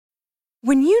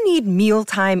When you need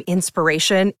mealtime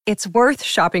inspiration, it's worth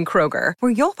shopping Kroger,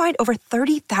 where you'll find over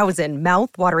 30,000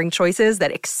 mouth-watering choices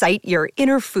that excite your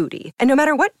inner foodie. And no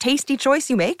matter what tasty choice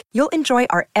you make, you'll enjoy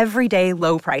our everyday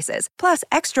low prices, plus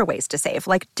extra ways to save,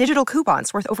 like digital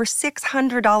coupons worth over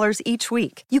 $600 each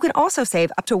week. You can also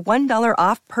save up to $1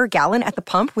 off per gallon at the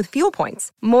pump with fuel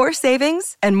points. More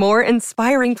savings and more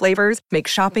inspiring flavors make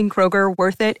shopping Kroger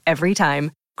worth it every time.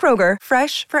 Kroger,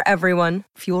 fresh for everyone.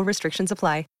 Fuel restrictions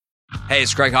apply. Hey,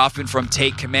 it's Greg Hoffman from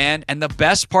Take Command, and the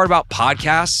best part about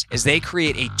podcasts is they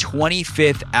create a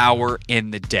 25th hour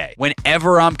in the day.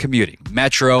 Whenever I'm commuting,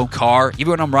 metro, car,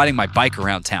 even when I'm riding my bike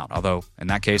around town, although in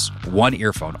that case, one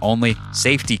earphone only,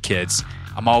 safety kids,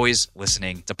 I'm always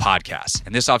listening to podcasts.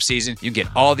 And this offseason, you can get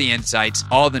all the insights,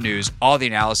 all the news, all the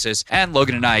analysis, and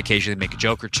Logan and I occasionally make a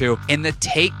joke or two in the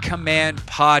Take Command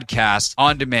podcast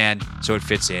on demand so it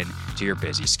fits in to your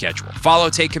busy schedule. Follow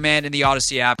Take Command in the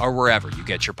Odyssey app or wherever you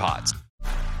get your pods.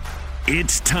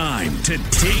 It's time to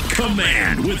take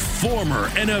command with former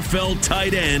NFL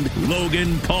tight end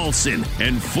Logan Paulsen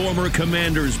and former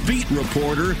Commanders beat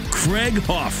reporter Craig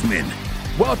Hoffman.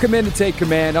 Welcome in to Take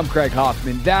Command. I'm Craig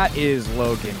Hoffman. That is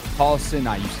Logan Paulsen.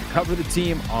 I used to cover the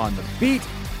team on the beat.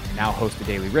 Now host a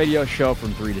daily radio show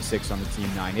from 3 to 6 on the Team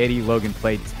 980. Logan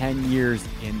played 10 years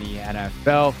in the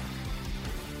NFL,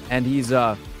 and he's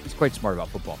quite smart about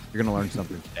football. You're going to learn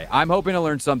something today. I'm hoping to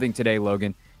learn something today,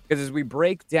 Logan, because as we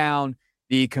break down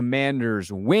the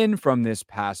Commanders' win from this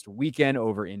past weekend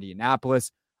over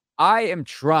Indianapolis, I am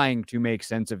trying to make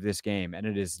sense of this game, and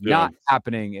it is not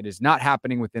happening. It is not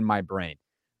happening within my brain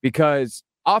because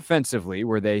offensively,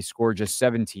 where they scored just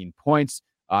 17 points,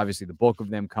 obviously the bulk of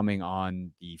them coming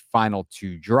on the final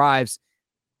two drives,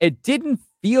 it didn't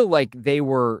feel like they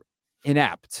were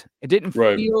inept. It didn't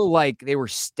feel like they were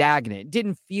stagnant. It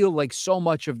didn't feel like so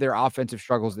much of their offensive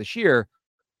struggles this year,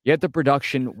 yet the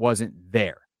production wasn't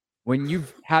there. When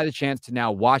you've had a chance to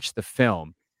now watch the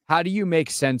film, how do you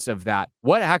make sense of that?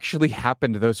 What actually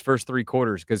happened to those first three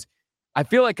quarters? Because I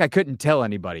feel like I couldn't tell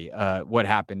anybody what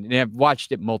happened, and I've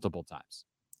watched it multiple times.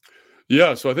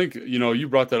 Yeah, so I think, you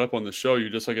brought that up on the show. You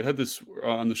just it had this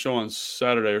on the show on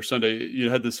Saturday or Sunday, you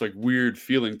had this weird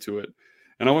feeling to it.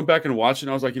 And I went back and watched it, and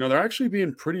I was like, they're actually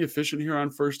being pretty efficient here on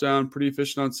first down, pretty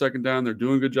efficient on second down. They're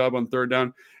doing a good job on third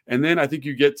down. And then I think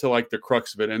you get to the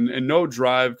crux of it. And no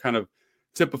drive kind of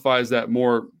typifies that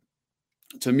more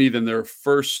to me than their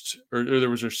first, or there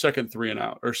was their second 3 and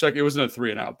out, or second, it wasn't a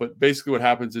 3 and out, but basically what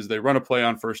happens is they run a play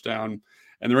on first down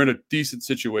and they're in a decent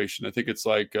situation. I think it's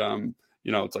it's 2nd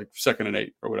and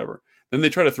 8 or whatever. Then they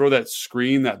try to throw that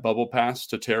screen, that bubble pass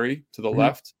to Terry to the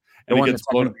left. And it gets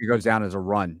blown up. It goes down as a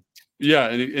run. Yeah,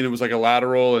 and it was like a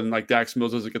lateral, and Dax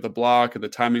Mills doesn't get the block, and the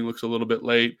timing looks a little bit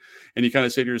late. And you kind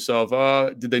of say to yourself,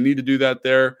 did they need to do that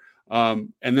there?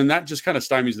 And then that just kind of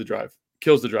stymies the drive,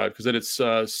 kills the drive, because then it's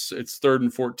 3rd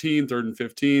and 14, 3rd and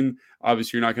 15.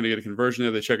 Obviously, you're not going to get a conversion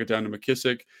there. They check it down to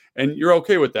McKissick, and you're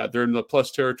okay with that. They're in the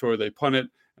plus territory. They punt it,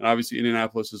 and obviously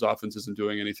Indianapolis's offense isn't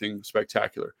doing anything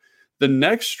spectacular. The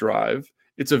next drive,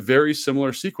 it's a very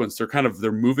similar sequence.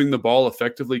 They're moving the ball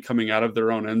effectively coming out of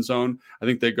their own end zone. I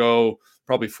think they go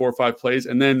probably 4 or 5 plays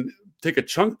and then take a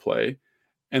chunk play,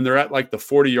 and they're at the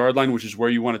 40-yard line, which is where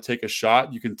you want to take a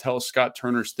shot. You can tell Scott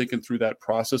Turner's thinking through that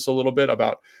process a little bit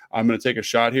about, I'm going to take a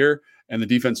shot here, and the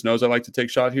defense knows I like to take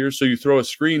shot here. So you throw a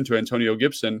screen to Antonio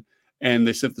Gibson, and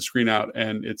they sent the screen out,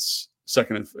 and it's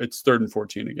 3rd and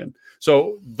 14 again.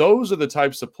 So those are the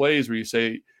types of plays where you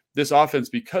say this offense,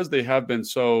 because they have been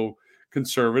so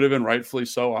conservative, and rightfully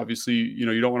so. Obviously,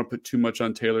 you don't want to put too much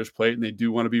on Taylor's plate, and they do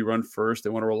want to be run first. They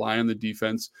want to rely on the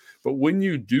defense. But when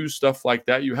you do stuff like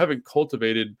that, you haven't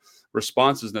cultivated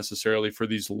responses necessarily for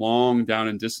these long down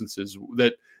and distances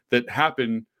that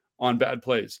happen on bad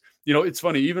plays. It's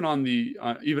funny, even on the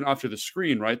even after the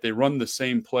screen, right? They run the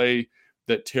same play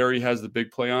that Terry has the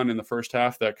big play on in the first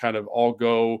half that kind of all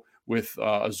go with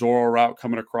a Zorro route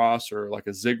coming across, or like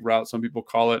a zig route, some people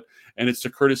call it. And it's to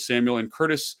Curtis Samuel, and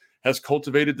Curtis has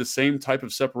cultivated the same type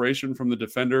of separation from the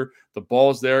defender. The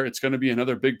ball's there. It's going to be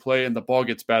another big play, and the ball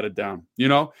gets batted down,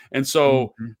 And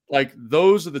so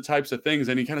those are the types of things.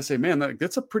 And you kind of say, man,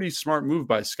 that's a pretty smart move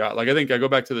by Scott. I think I go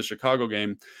back to the Chicago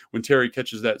game when Terry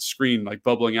catches that screen,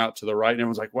 bubbling out to the right. And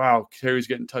everyone's like, wow, Terry's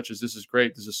getting touches. This is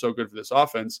great. This is so good for this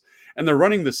offense. And they're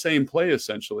running the same play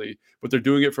essentially, but they're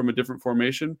doing it from a different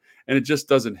formation, and it just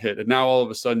doesn't hit. And now all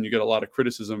of a sudden you get a lot of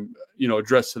criticism,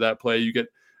 addressed to that play. You get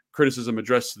criticism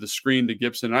addressed to the screen to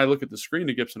Gibson. And I look at the screen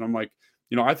to Gibson, I'm like,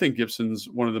 I think Gibson's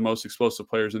one of the most explosive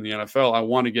players in the NFL. I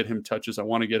want to get him touches. I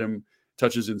want to get him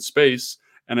touches in space.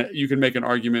 And you can make an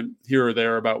argument here or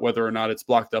there about whether or not it's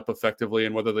blocked up effectively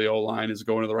and whether the O-line is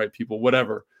going to the right people,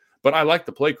 whatever. But I like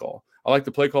the play call. I like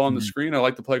the play call on the screen. I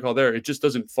like the play call there. It just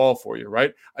doesn't fall for you,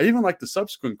 right? I even like the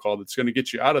subsequent call that's going to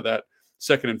get you out of that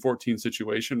 2nd and 14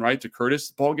 situation, right? To Curtis,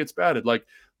 the ball gets batted. Like,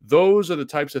 those are the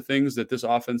types of things that this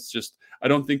offense just, I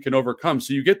don't think, can overcome.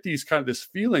 So you get these kind of this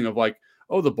feeling of like,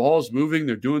 oh, the ball's moving,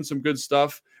 they're doing some good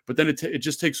stuff, but then it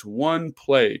just takes one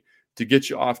play to get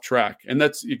you off track. And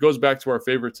it goes back to our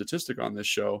favorite statistic on this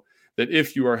show, that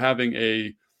if you are having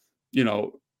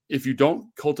if you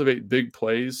don't cultivate big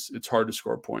plays, it's hard to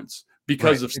score points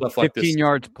because of stuff like this. 15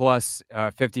 yards plus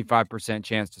 55%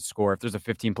 chance to score. If there's a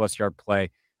 15+ yard play,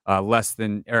 less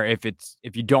than, or if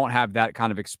you don't have that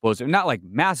kind of explosive, not like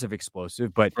massive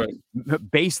explosive, but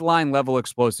baseline level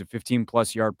explosive,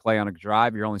 15+ yard play on a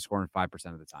drive, you're only scoring 5%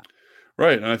 of the time.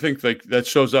 Right. And I think like that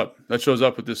shows up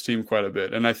with this team quite a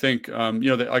bit. And I think,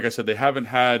 like I said, they haven't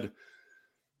had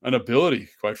an ability,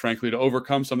 quite frankly, to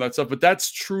overcome some of that stuff. But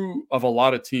that's true of a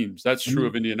lot of teams. That's true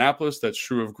of Indianapolis. That's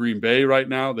true of Green Bay right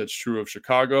now. That's true of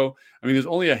Chicago. I mean, there's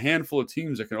only a handful of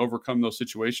teams that can overcome those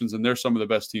situations, and they're some of the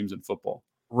best teams in football.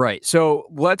 Right. So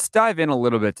let's dive in a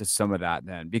little bit to some of that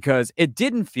then, because it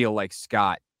didn't feel like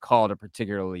Scott called a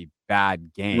particularly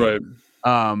bad game.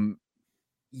 Right.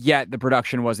 Yet the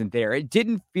production wasn't there. It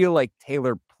didn't feel like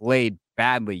Taylor played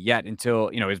badly yet until,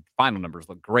 his final numbers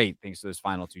look great thanks to those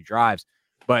final 2 drives.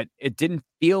 But it didn't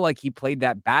feel like he played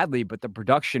that badly, but the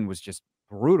production was just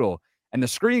brutal. And the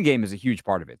screen game is a huge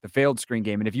part of it, the failed screen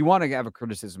game. And if you want to have a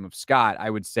criticism of Scott, I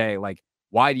would say, like,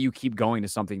 why do you keep going to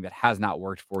something that has not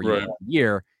worked for you all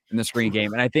year in the screen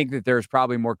game? And I think that there's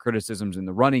probably more criticisms in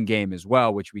the running game as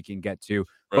well, which we can get to,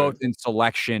 both in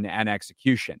selection and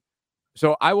execution.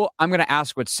 So I'm going to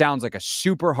ask what sounds like a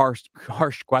super harsh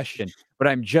question, but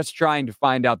I'm just trying to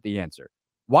find out the answer.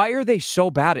 Why are they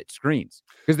so bad at screens?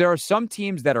 Because there are some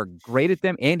teams that are great at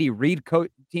them. Andy Reid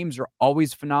teams are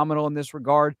always phenomenal in this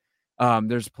regard.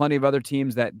 There's plenty of other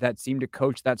teams that seem to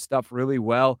coach that stuff really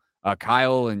well.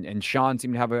 Kyle and Sean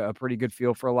seem to have a pretty good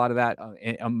feel for a lot of that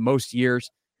most years.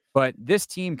 But this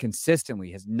team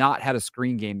consistently has not had a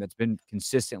screen game that's been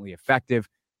consistently effective.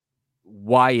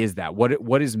 Why is that?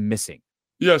 What is missing?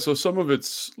 Yeah, so some of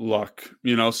it's luck.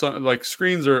 Some like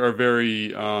screens are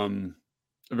very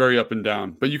very up and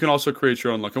down, but you can also create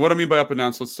your own luck. And what I mean by up and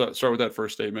down, so let's start with that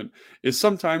first statement, is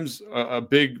sometimes a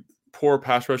big poor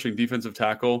pass rushing defensive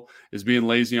tackle is being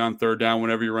lazy on 3rd down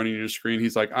whenever you're running your screen.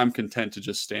 He's like, I'm content to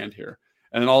just stand here.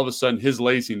 And then all of a sudden his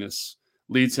laziness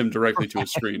leads him directly to a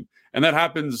screen. And that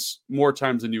happens more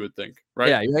times than you would think, right?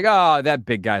 Yeah, you're like, oh, that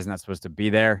big guy's not supposed to be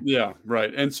there. Yeah,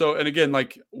 right. And again,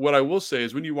 like what I will say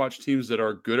is when you watch teams that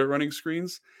are good at running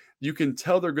screens, you can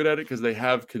tell they're good at it because they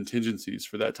have contingencies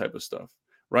for that type of stuff,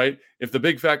 right? If the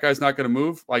big fat guy's not going to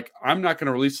move, like I'm not going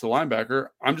to release the linebacker.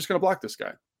 I'm just going to block this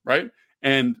guy, right?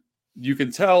 And you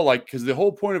can tell, like, because the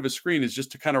whole point of a screen is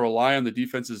just to kind of rely on the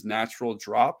defense's natural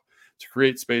drop to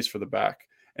create space for the back.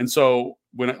 And so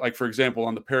when, like, for example,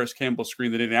 on the Paris Campbell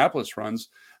screen that Indianapolis runs,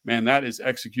 man, that is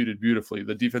executed beautifully.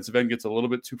 The defensive end gets a little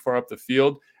bit too far up the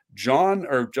field. John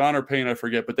or Payne, I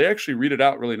forget, but they actually read it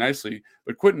out really nicely.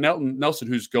 But Quentin Nelson,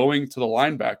 who's going to the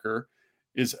linebacker,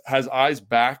 has eyes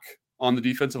back on the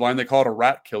defensive line. They call it a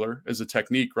rat killer as a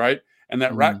technique, right? And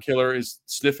that rat killer is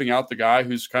sniffing out the guy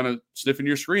who's kind of sniffing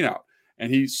your screen out. And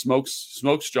he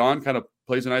smokes John, kind of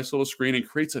plays a nice little screen and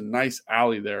creates a nice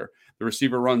alley there. The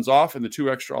receiver runs off, and the 2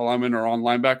 extra linemen are on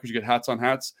linebackers. You get hats on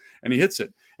hats, and he hits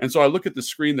it. And so I look at the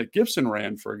screen that Gibson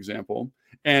ran, for example,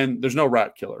 and there's no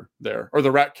rat killer there, or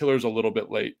the rat killer is a little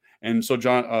bit late. And so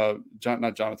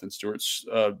not Jonathan Stewart,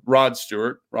 Ron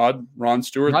Stewart,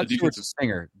 the defensive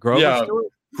singer,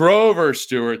 Grover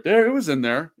Stewart. There, it was in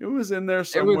there. It was in there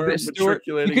somewhere.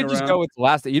 Matriculating you could just go with the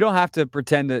last. You don't have to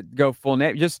pretend to go full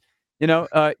name. Just you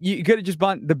could have just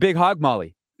bought the Big Hog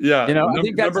Molly. Yeah, I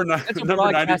think that's a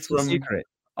number 90 from secret.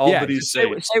 Albany State.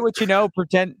 Say what you know.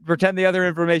 Pretend the other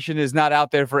information is not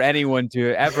out there for anyone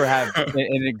to ever have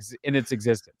in its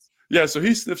existence. Yeah, so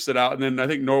he sniffs it out, and then I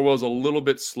think Norwell's a little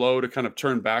bit slow to kind of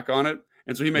turn back on it,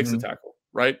 and so he makes the tackle,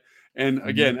 right? And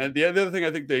again, the other thing I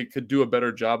think they could do a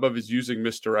better job of is using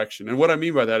misdirection. And what I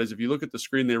mean by that is if you look at the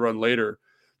screen they run later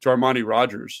to Armani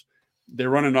Rogers,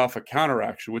 they're running off a counter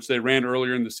action, which they ran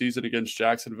earlier in the season against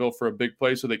Jacksonville for a big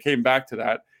play. So they came back to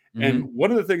that. And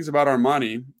one of the things about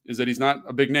Armani is that he's not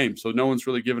a big name, so no one's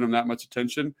really giving him that much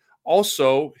attention.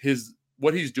 Also,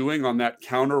 what he's doing on that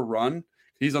counter run,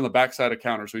 he's on the backside of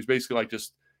counter. So he's basically like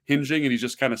just hinging and he's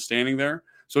just kind of standing there.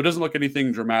 So it doesn't look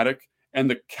anything dramatic. And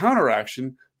the counter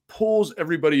action pulls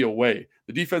everybody away.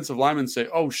 The defensive linemen say,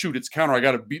 oh, shoot, it's counter. I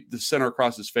got to beat the center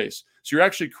across his face. So you're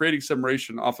actually creating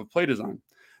separation off of play design.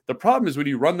 The problem is when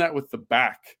you run that with the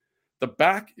back, the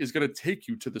back is going to take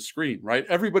you to the screen, right?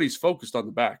 Everybody's focused on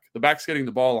the back. The back's getting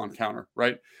the ball on counter,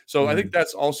 right? So I think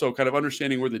that's also kind of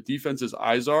understanding where the defense's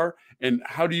eyes are and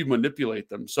how do you manipulate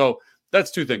them. So that's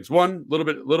two things. One, little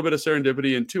bit of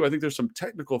serendipity, and two, I think there's some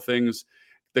technical things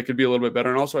that could be a little bit better.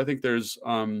 And also, I think there's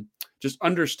just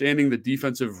understanding the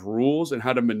defensive rules and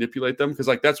how to manipulate them, because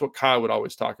like that's what Kyle would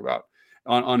always talk about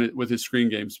on it with his screen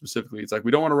game specifically. It's like, we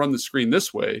don't want to run the screen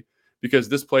this way because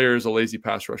this player is a lazy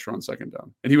pass rusher on second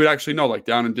down. And he would actually know like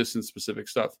down and distance specific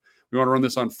stuff. We want to run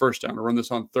this on first down, or run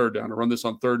this on third down, or run this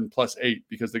on 3rd and +8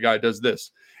 because the guy does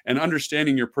this. And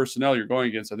understanding your personnel you're going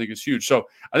against, I think, is huge. So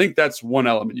I think that's one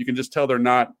element. You can just tell they're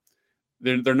not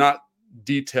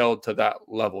detailed to that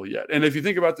level yet. And if you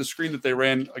think about the screen that they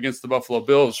ran against the Buffalo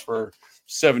Bills for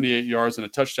 78 yards and a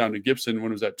touchdown to Gibson,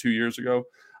 when was that, 2 years ago,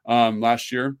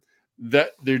 last year,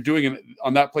 that they're doing it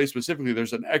on that play specifically,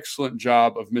 there's an excellent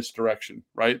job of misdirection,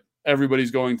 right? Everybody's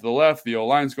going to the left, the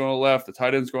O-line's going to the left, the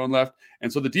tight end's going left,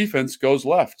 and so the defense goes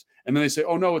left. And then they say,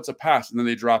 oh no, it's a pass, and then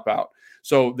they drop out.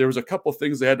 So there was a couple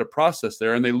things they had to process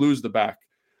there, and they lose the back.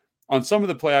 On some of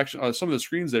the play action, some of the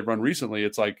screens they've run recently,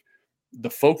 it's like the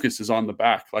focus is on the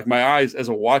back. Like my eyes as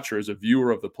a watcher, as a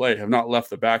viewer of the play, have not left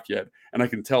the back yet, and I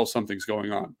can tell something's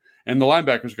going on. And the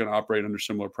linebackers are going to operate under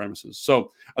similar premises.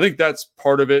 So I think that's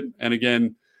part of it. And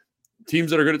again,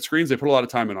 teams that are good at screens, they put a lot of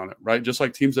time in on it, right? Just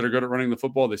like teams that are good at running the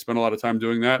football, they spend a lot of time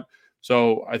doing that.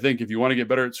 So I think if you want to get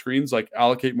better at screens, like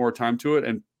allocate more time to it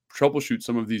and troubleshoot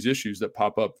some of these issues that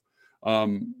pop up,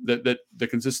 that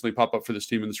consistently pop up for this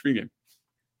team in the screen game.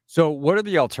 So what are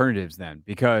the alternatives then?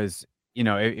 Because, you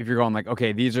know, if you're going like,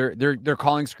 okay, they're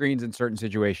calling screens in certain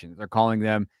situations. They're calling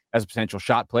them as potential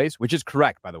shot plays, which is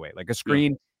correct, by the way. Like a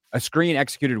screen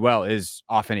executed well is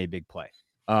often a big play.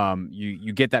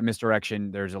 You get that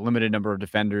misdirection. There's a limited number of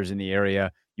defenders in the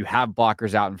area. You have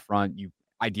blockers out in front. You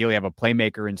ideally have a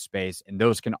playmaker in space, and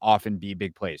those can often be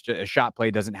big plays. A shot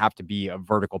play doesn't have to be a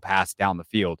vertical pass down the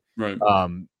field. Right.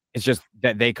 It's just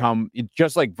that they come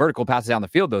just like vertical passes down the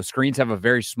field. Those screens have a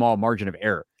very small margin of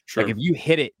error. Sure. Like if you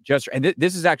hit it just, and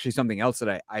this is actually something else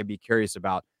that I'd be curious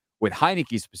about with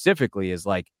Heineke specifically, is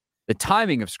like the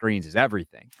timing of screens is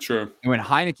everything. Sure. And when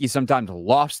Heineke sometimes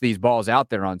lofts these balls out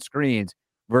there on screens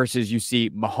versus you see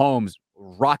Mahomes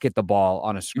rocket the ball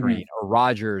on a screen, or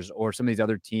Rodgers, or some of these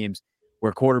other teams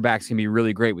where quarterbacks can be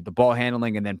really great with the ball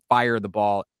handling and then fire the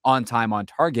ball on time, on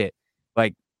target,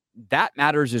 like that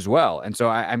matters as well. And so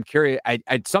I'm curious.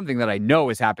 It's something that I know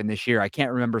has happened this year. I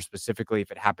can't remember specifically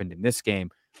if it happened in this game,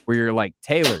 where you're like,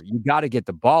 Taylor, you got to get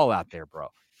the ball out there, bro.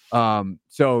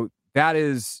 So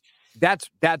that's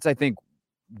I think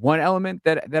one element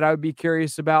that I would be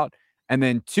curious about. And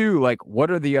then two, like,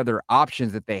 what are the other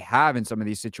options that they have in some of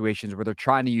these situations where they're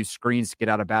trying to use screens to get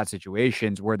out of bad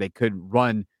situations where they could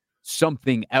run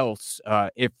something else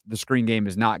if the screen game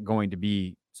is not going to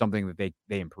be something that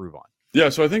they improve on? Yeah,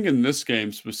 so I think in this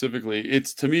game specifically,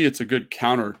 to me, it's a good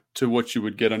counter to what you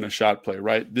would get on a shot play,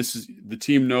 right? This is, the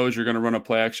team knows you're going to run a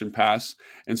play action pass,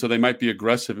 and so they might be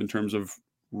aggressive in terms of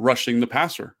rushing the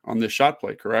passer on this shot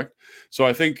play, correct? So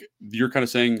I think you're kind of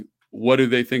saying, what do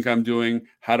they think I'm doing?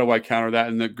 How do I counter that?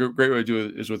 And the great way to do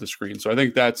it is with a screen. So I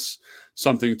think that's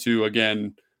something to,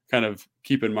 again, kind of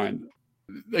keep in mind.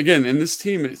 Again, in this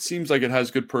team, it seems like it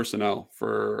has good personnel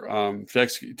for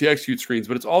to execute screens,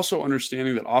 but it's also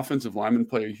understanding that offensive linemen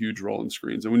play a huge role in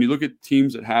screens. And when you look at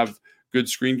teams that have good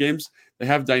screen games, they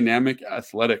have dynamic,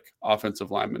 athletic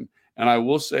offensive linemen. And I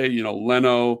will say,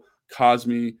 Leno,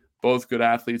 Cosme, both good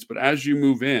athletes, but as you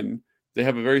move in, they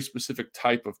have a very specific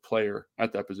type of player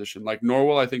at that position. Like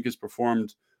Norwell, I think, has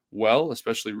performed well,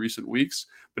 especially recent weeks,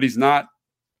 but he's not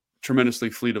tremendously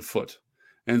fleet of foot.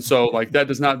 And so like that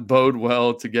does not bode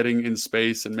well to getting in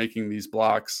space and making these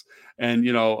blocks. And,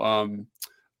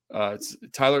 it's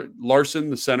Tyler Larson,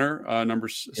 the center, number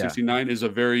 69, is a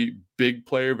very big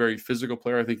player, very physical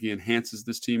player. I think he enhances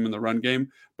this team in the run game,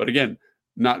 but again,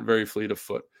 not very fleet of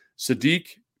foot. Sadiq,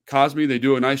 Cosme, they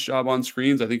do a nice job on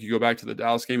screens. I think you go back to the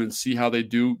Dallas game and see how they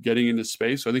do getting into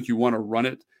space. So I think you want to run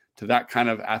it to that kind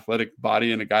of athletic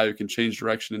body and a guy who can change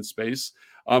direction in space.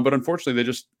 But unfortunately, they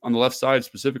just, on the left side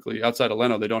specifically, outside of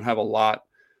Leno, they don't have a lot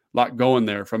going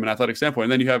there from an athletic standpoint.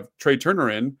 And then you have Trey Turner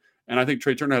in, and I think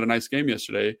Trey Turner had a nice game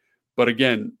yesterday, but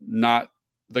again, not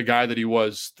the guy that he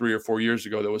was 3 or 4 years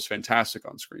ago that was fantastic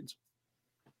on screens.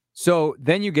 So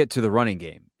then you get to the running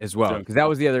game as well, because that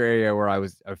was the other area where I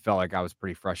felt like I was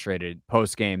pretty frustrated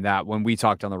post game. That when we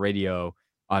talked on the radio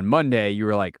on Monday, you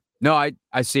were like, "No,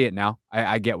 I see it now.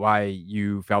 I get why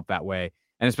you felt that way."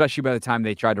 And especially by the time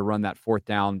they tried to run that 4th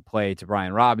down play to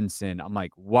Brian Robinson, I'm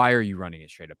like, "Why are you running it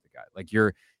straight up the gut? Like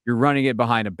you're running it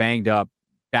behind a banged up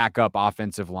backup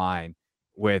offensive line.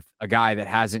 with a guy that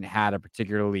hasn't had a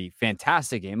particularly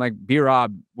fantastic game. Like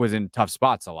B-Rob was in tough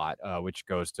spots a lot, which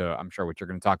goes to, I'm sure, what you're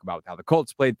going to talk about with how the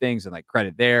Colts played things and like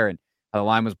credit there and how the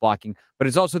line was blocking. But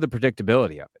it's also the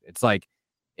predictability of it. It's like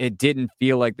it didn't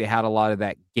feel like they had a lot of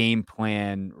that game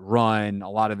plan run, a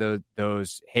lot of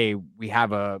those hey, we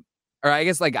have or I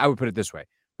guess like I would put it this way.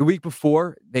 The week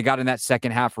before, they got in that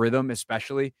second half rhythm,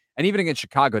 especially. And even against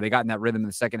Chicago, they got in that rhythm in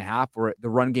the second half where the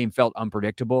run game felt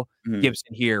unpredictable. Mhm.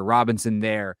 Gibson here, Robinson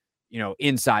there,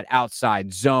 inside,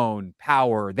 outside, zone,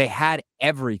 power. They had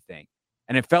everything.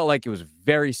 And it felt like it was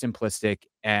very simplistic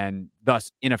and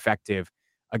thus ineffective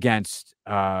against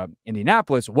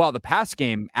Indianapolis, while the pass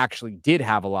game actually did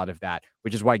have a lot of that,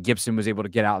 which is why Gibson was able to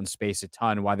get out in space a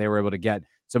ton, why they were able to get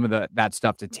some of that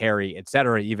stuff to Terry, et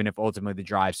cetera, even if ultimately the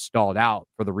drive stalled out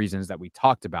for the reasons that we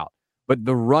talked about. But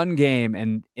the run game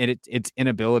and its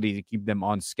inability to keep them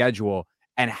on schedule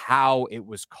and how it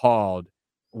was called,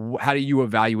 how do you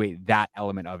evaluate that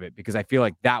element of it? Because I feel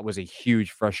like that was a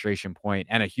huge frustration point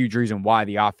and a huge reason why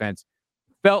the offense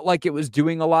felt like it was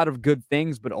doing a lot of good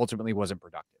things, but ultimately wasn't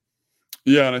productive.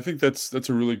 Yeah, and I think that's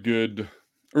a really good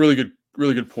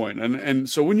point. And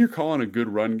so when you're calling a good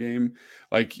run game,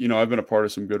 like, I've been a part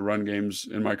of some good run games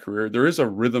in my career, there is a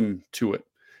rhythm to it.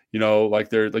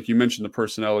 Like you mentioned the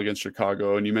personnel against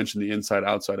Chicago and you mentioned the inside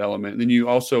outside element. And then you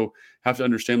also have to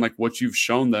understand like what you've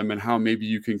shown them and how maybe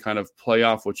you can kind of play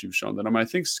off what you've shown them. I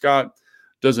think Scott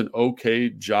does an okay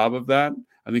job of that.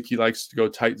 I think he likes to go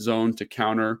tight zone to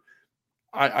counter.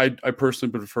 I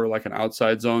personally prefer like an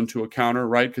outside zone to a counter,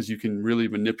 right? Because you can really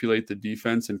manipulate the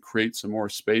defense and create some more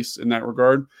space in that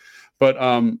regard. But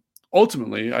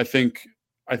ultimately, I think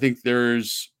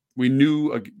we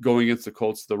knew going against the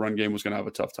Colts, the run game was going to have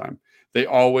a tough time. They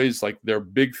always their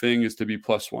big thing is to be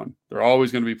 +1. They're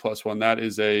always going to be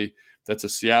 +1. That's a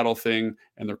Seattle thing,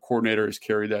 and their coordinator has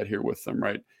carried that here with them,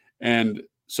 right? And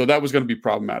so that was going to be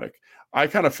problematic. I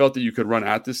kind of felt that you could run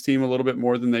at this team a little bit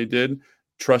more than they did.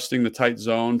 Trusting the tight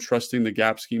zone, trusting the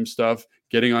gap scheme stuff,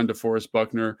 getting on DeForest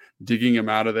Buckner, digging him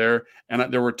out of there.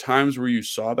 And there were times where you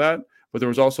saw that, but there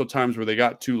was also times where they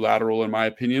got too lateral, in my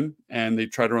opinion, and they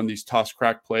try to run these toss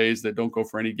crack plays that don't go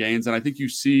for any gains. And I think you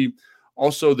see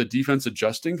also the defense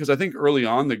adjusting, because I think early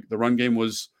on the run game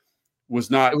was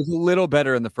not. It was a little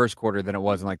better in the first quarter than it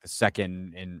was in like the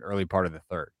second and early part of the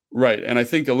third. Right. And I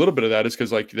think a little bit of that is because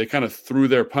they kind of threw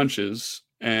their punches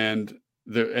and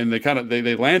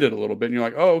they landed a little bit and you're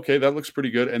like, oh, okay, that looks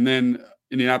pretty good. And then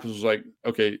Indianapolis was like,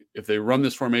 okay, if they run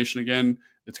this formation again,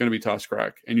 it's going to be toss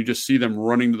crack. And you just see them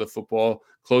running to the football,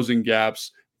 closing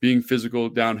gaps, being physical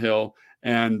downhill.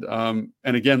 And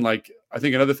again, I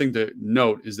think another thing to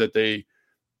note is that they,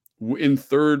 in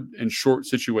third and short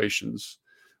situations,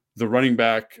 the running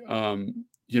back,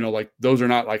 those are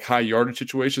not high yardage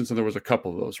situations. So there was a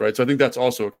couple of those, right? So I think that's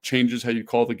also changes how you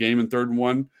call the game in 3rd and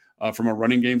 1. From a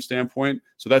running game standpoint.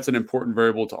 So that's an important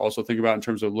variable to also think about in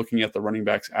terms of looking at the running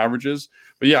backs averages.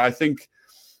 But yeah, I think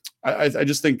I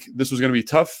just think this was going to be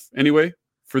tough anyway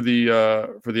for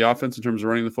the offense in terms of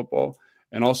running the football.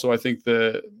 And also I think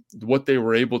what they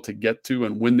were able to get to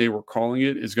and when they were calling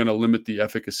it is going to limit the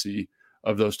efficacy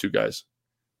of those two guys.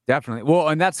 Definitely. Well,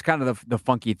 and that's kind of the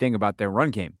funky thing about their run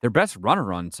game. Their best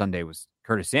runner on Sunday was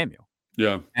Curtis Samuel.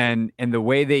 Yeah. And the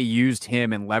way they used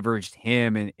him and leveraged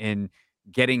him and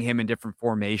getting him in different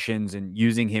formations and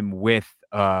using him with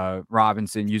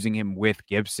Robinson, using him with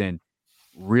Gibson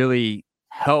really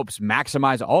helps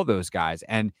maximize all those guys.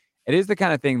 And it is the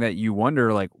kind of thing that you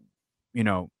wonder,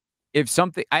 if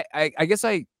something, I guess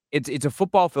it's a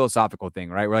football philosophical thing,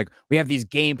 right? We're we have these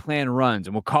game plan runs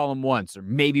and we'll call them once or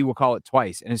maybe we'll call it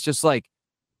twice. And it's just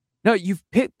no, you've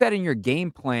picked that in your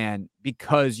game plan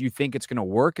because you think it's going to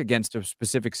work against a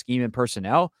specific scheme and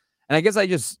personnel. And I guess I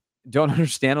just don't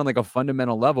understand on a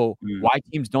fundamental level why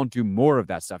teams don't do more of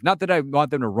that stuff. Not that I want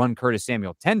them to run Curtis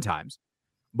Samuel 10 times,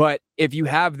 but if you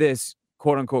have this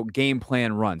quote unquote game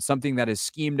plan run, something that is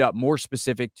schemed up more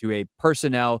specific to a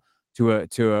personnel, to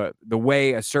the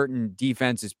way a certain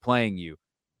defense is playing you,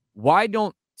 why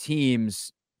don't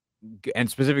teams,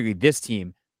 and specifically this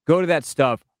team, go to that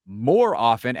stuff more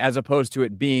often as opposed to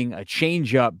it being a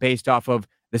change up based off of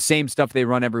the same stuff they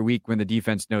run every week when the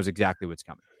defense knows exactly what's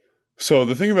coming? So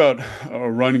the thing about a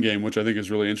run game, which I think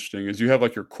is really interesting, is you have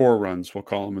your core runs, we'll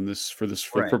call them for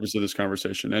the purpose of this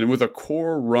conversation. And with a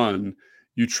core run,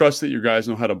 you trust that your guys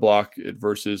know how to block it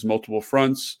versus multiple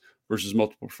fronts, versus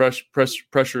multiple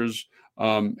pressures.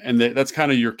 And that's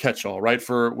kind of your catch-all, right?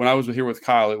 For when I was here with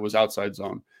Kyle, it was outside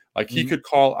zone. He could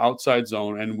call outside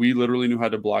zone, and we literally knew how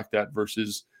to block that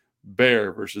versus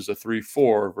bear, versus a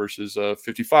 3-4, versus a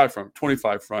 55 front,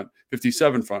 25 front,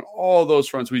 57 front. All those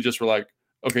fronts, we just were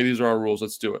okay, these are our rules.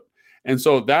 Let's do it. And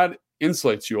so that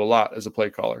insulates you a lot as a play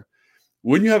caller.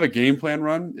 When you have a game plan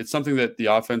run, it's something that the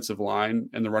offensive line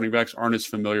and the running backs aren't as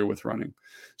familiar with running.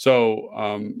 So,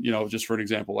 just for an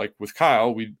example, like with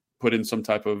Kyle, we put in some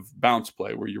type of bounce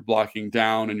play where you're blocking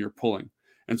down and you're pulling.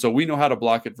 And so we know how to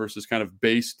block it versus kind of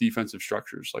base defensive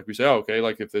structures. Like we say, okay,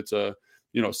 like if it's a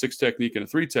 6 technique and a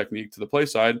 3 technique to the play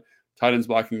side, tight ends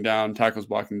blocking down, tackles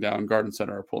blocking down, guard and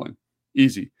center are pulling.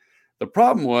 Easy. The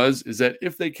problem is that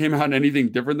if they came out in anything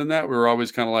different than that, we were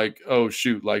always kind of like, oh,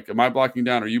 shoot, like, am I blocking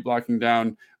down? Are you blocking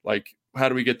down? Like, how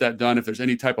do we get that done? If there's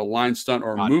any type of line stunt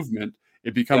or movement,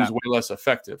 it becomes way less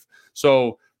effective.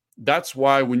 So that's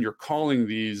why when you're calling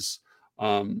these,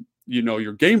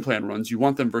 your game plan runs, you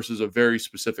want them versus a very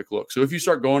specific look. So if you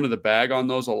start going to the bag on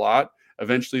those a lot,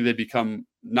 eventually they become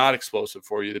not explosive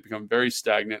for you. They become very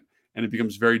stagnant, and it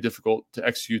becomes very difficult to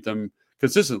execute them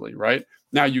consistently, right?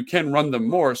 Now you can run them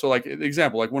more. So like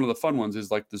example, like one of the fun ones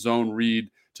is like the zone read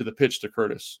to the pitch to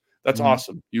Curtis. That's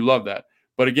awesome. You love that.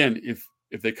 But again, if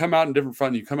they come out in different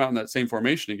front and you come out in that same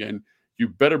formation again, you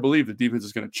better believe the defense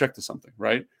is going to check to something,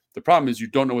 right? The problem is you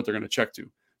don't know what they're going to check to.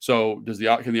 So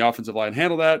can the offensive line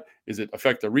handle that? Is it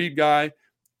affect the read guy?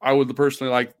 I would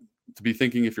personally like to be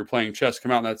thinking, if you're playing chess,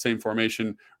 come out in that same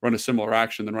formation, run a similar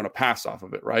action, then run a pass off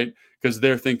of it, right? Because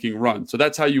they're thinking run. So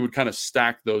that's how you would kind of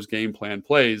stack those game plan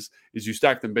plays, is you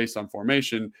stack them based on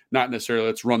formation, not necessarily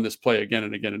let's run this play again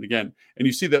and again and again. And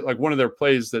you see that like one of their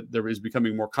plays that there is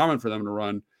becoming more common for them to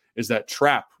run is that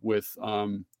trap with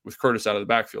Curtis out of the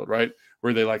backfield, right?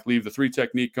 Where they like leave the 3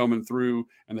 technique coming through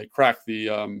and they crack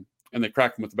him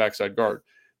with the backside guard.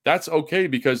 That's okay,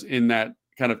 because in that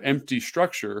kind of empty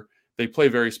structure, they play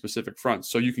very specific fronts.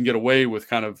 So you can get away with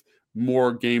kind of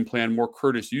more game plan, more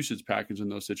Curtis usage package in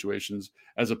those situations,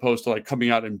 as opposed to like coming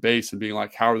out in base and being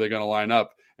like, how are they going to line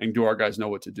up? And do our guys know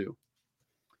what to do?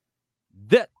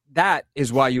 That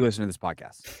is why you listen to this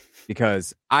podcast,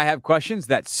 because I have questions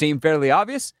that seem fairly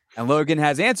obvious, and Logan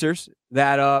has answers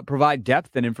that provide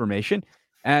depth and information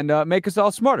and make us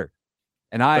all smarter.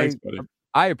 And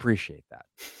I appreciate that.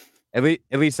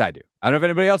 At least I do. I don't know if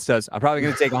anybody else does. I'm probably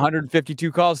going to take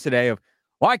 152 calls today of,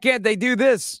 why can't they do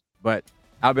this? But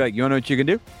I'll be like, you want to know what you can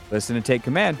do? Listen and take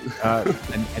command,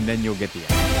 and then you'll get the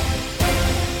answer.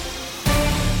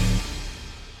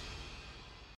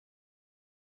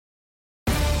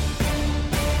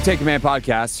 Take Command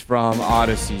podcast from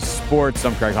Odyssey Sports.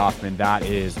 I'm Craig Hoffman. That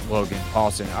is Logan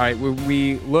Paulson. All right, when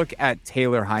we look at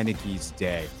Taylor Heineke's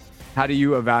day, how do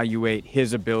you evaluate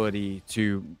his ability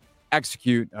to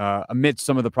execute amidst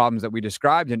some of the problems that we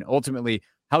described? And ultimately,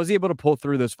 how was he able to pull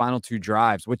through those final 2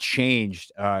 drives? What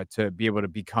changed to be able to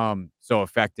become so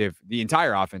effective? The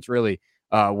entire offense, really,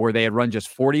 where they had run just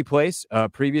 40 plays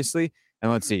previously.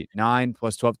 And let's see, 9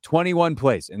 plus 12, 21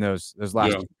 plays in those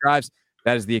last 2 drives.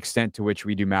 That is the extent to which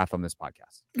we do math on this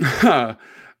podcast.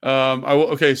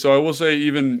 So I will say,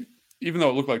 even though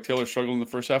it looked like Taylor struggled in the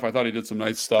first half, I thought he did some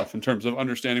nice stuff in terms of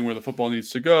understanding where the football needs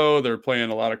to go. They're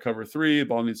playing a lot of cover 3. The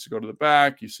ball needs to go to the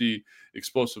back. You see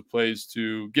explosive plays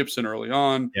to Gibson early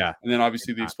on. Yeah. And then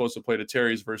obviously the explosive play to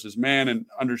Terry's versus man, and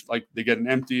they get an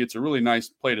empty. It's a really nice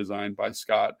play design by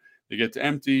Scott. They get to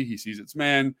empty. He sees it's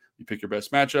man. You pick your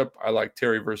best matchup. I like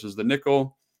Terry versus the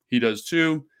nickel. He does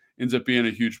too. Ends up being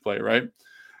a huge play, right?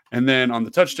 And then on the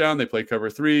touchdown, they play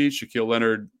cover 3. Shaquille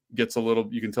Leonard gets a little,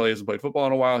 you can tell he hasn't played football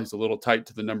in a while. He's a little tight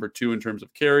to the number 2 in terms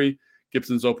of carry.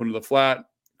 Gibson's open to the flat.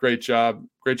 Great job.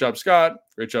 Great job, Scott.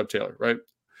 Great job, Taylor, right?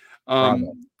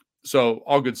 So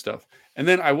all good stuff. And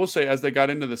then I will say, as they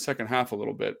got into the second half a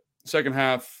little bit,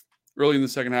 early in the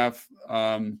second half,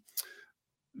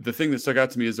 the thing that stuck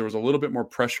out to me is there was a little bit more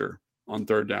pressure on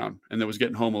third down, and that was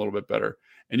getting home a little bit better.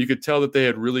 And you could tell that they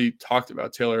had really talked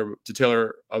about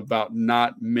Taylor about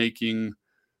not making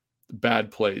bad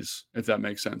plays, if that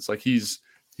makes sense. Like he's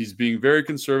being very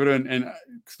conservative, and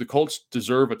the Colts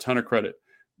deserve a ton of credit.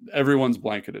 Everyone's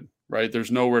blanketed, right? There's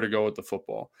nowhere to go with the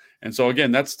football. And so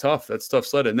again, that's tough. That's tough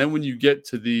sled. And then when you get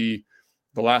to the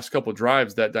last couple of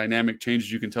drives, that dynamic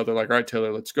changes. You can tell they're like, all right,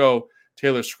 Taylor, let's go.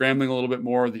 Taylor's scrambling a little bit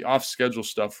more. The off schedule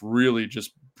stuff really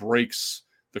just breaks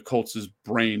the Colts'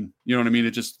 brain. You know what I mean?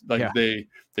 It just they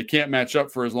can't match up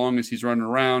for as long as he's running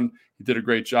around. He did a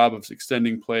great job of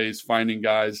extending plays, finding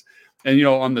guys. And,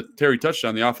 on the Terry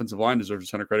touchdown, the offensive line deserves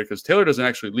a ton of credit because Taylor doesn't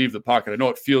actually leave the pocket. I know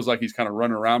it feels like he's kind of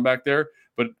running around back there,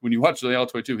 but when you watch the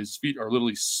L22, his feet are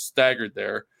literally staggered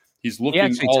there. He's looking. He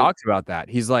actually talks about that.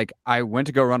 He's like, I went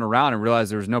to go run around and realized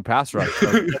there was no pass rush. So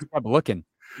I just kept looking.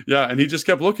 Yeah, and he just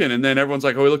kept looking. And then everyone's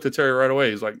like, oh, he looked at Terry right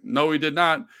away. He's like, no, he did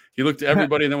not. He looked at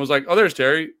everybody and then was like, oh, there's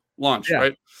Terry. Launch,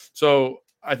 right? So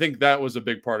I think that was a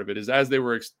big part of it, is as they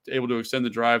were able to extend the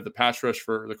drive, the pass rush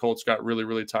for the Colts got really,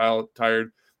 really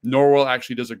tired. Norwell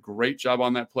actually does a great job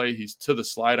on that play. He's to the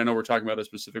slide. I know we're talking about a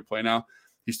specific play now.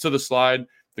 He's to the slide.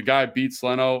 The guy beats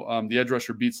Leno. The edge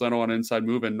rusher beats Leno on an inside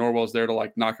move, and Norwell's there to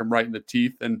like knock him right in the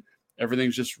teeth, and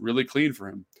everything's just really clean for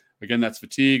him. Again, that's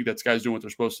fatigue. That's guys doing what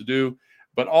they're supposed to do.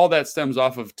 But all that stems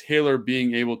off of Taylor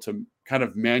being able to kind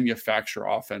of manufacture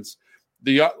offense.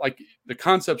 The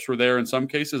concepts were there in some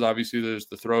cases. Obviously, there's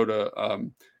the throw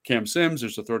to Cam Sims.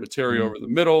 There's the throw to Terry over the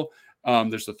middle.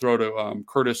 There's the throw to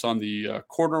Curtis on the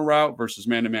corner route versus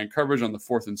man-to-man coverage on the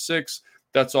 4th and 6.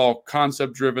 That's all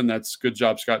concept driven. That's good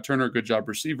job, Scott Turner. Good job,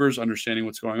 receivers, understanding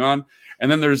what's going on. And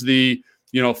then there's the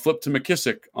flip to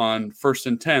McKissick on 1st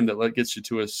and 10 that gets you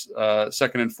to a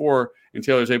 2nd and 4, and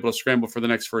Taylor's able to scramble for the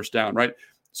next first down, right?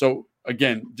 So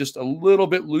again, just a little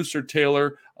bit looser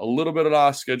Taylor, a little bit of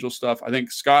off schedule stuff. I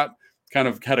think Scott kind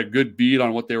of had a good beat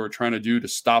on what they were trying to do to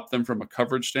stop them from a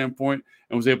coverage standpoint,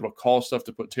 and was able to call stuff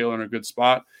to put Taylor in a good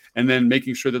spot. And then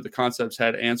making sure that the concepts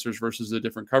had answers versus the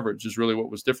different coverage is really what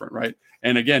was different, right?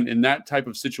 And again, in that type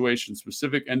of situation,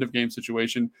 specific end of game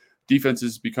situation,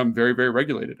 defenses become very, very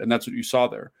regulated. And that's what you saw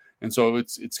there. And so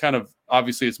it's kind of,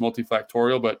 obviously it's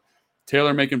multifactorial, but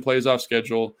Taylor making plays off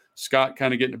schedule, Scott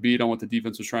kind of getting a beat on what the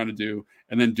defense was trying to do,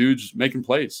 and then dudes making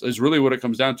plays is really what it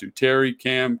comes down to. Terry,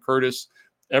 Cam, Curtis,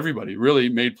 everybody really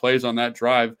made plays on that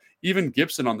drive. Even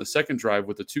Gibson on the second drive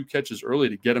with the 2 catches early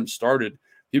to get him started.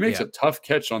 He makes a tough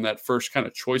catch on that first kind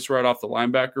of choice right off the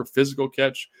linebacker, physical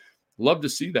catch. Love to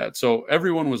see that. So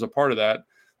everyone was a part of that.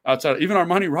 Outside, even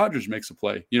Armani Rogers makes a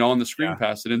play, on the screen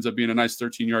pass. It ends up being a nice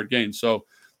 13-yard gain. So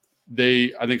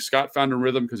I think Scott found a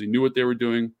rhythm because he knew what they were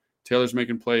doing. Taylor's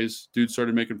making plays. Dude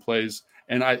started making plays.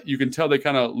 And you can tell they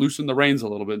kind of loosened the reins a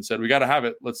little bit and said, we got to have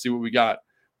it. Let's see what we got.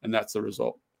 And that's the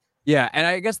result. Yeah, and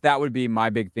I guess that would be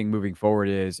my big thing moving forward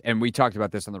is, and we talked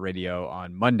about this on the radio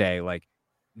on Monday, like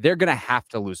they're going to have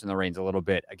to loosen the reins a little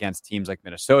bit against teams like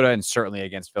Minnesota and certainly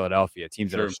against Philadelphia,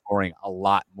 teams that are scoring a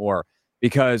lot more.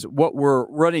 Because what we're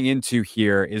running into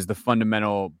here is the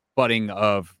fundamental butting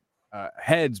of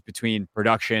heads between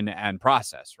production and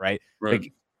process, right?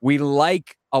 Like we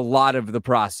like a lot of the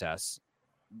process.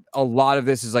 A lot of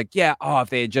this is like, if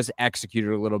they had just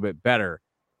executed a little bit better.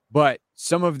 But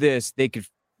some of this, they could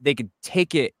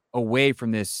take it away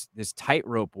from this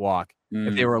tightrope walk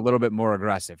if they were a little bit more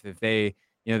aggressive. If they,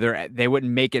 they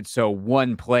wouldn't make it so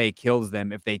one play kills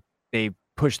them if they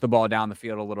push the ball down the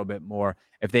field a little bit more.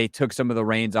 If they took some of the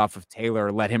reins off of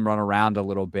Taylor, let him run around a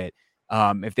little bit.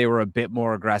 If they were a bit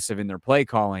more aggressive in their play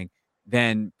calling,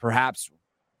 then perhaps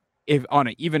if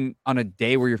even on a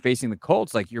day where you're facing the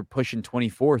Colts, like you're pushing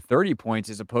 24, 30 points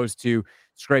as opposed to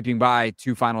scraping by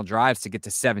 2 final drives to get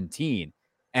to 17.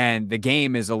 And the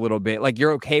game is a little bit like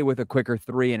you're okay with a quicker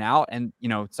 3 and out. And,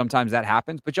 sometimes that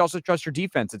happens, but you also trust your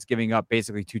defense. It's giving up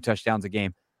basically 2 touchdowns a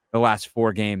game the last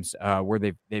 4 games where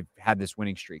they've had this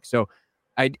winning streak. So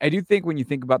I do think when you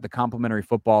think about the complementary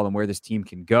football and where this team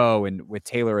can go, and with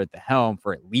Taylor at the helm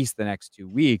for at least the next 2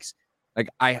 weeks, like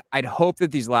I'd hope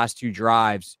that these last 2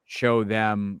 drives show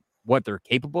them what they're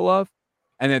capable of.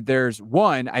 And that there's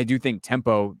one, I do think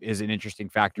tempo is an interesting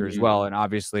factor as well. And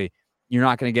obviously you're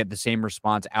not going to get the same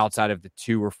response outside of the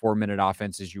 2 or 4 minute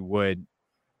offense as you would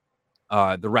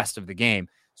the rest of the game.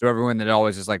 So everyone that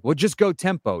always is like, well, just go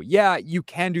tempo. Yeah, you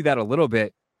can do that a little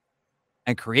bit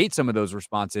and create some of those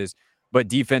responses, but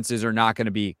defenses are not going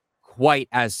to be quite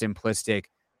as simplistic,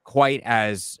 quite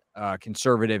as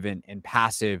conservative and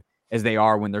passive as they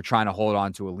are when they're trying to hold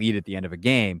on to a lead at the end of a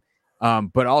game.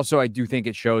 But also I do think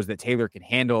it shows that Taylor can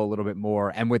handle a little bit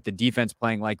more. And with the defense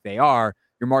playing like they are,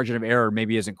 your margin of error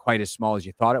maybe isn't quite as small as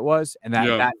you thought it was. And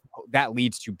that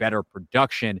leads to better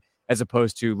production as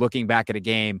opposed to looking back at a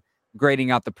game,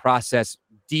 grading out the process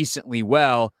decently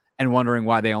well and wondering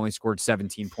why they only scored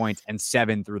 17 points and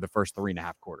 7 through the first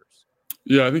 3.5 quarters.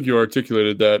 Yeah, I think you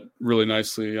articulated that really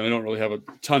nicely. And I don't really have a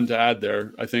ton to add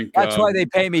there. I think that's why they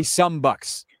pay me some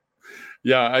bucks.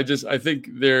 Yeah, I think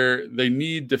they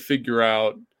need to figure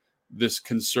out this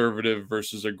conservative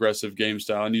versus aggressive game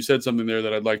style. And you said something there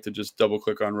that I'd like to just double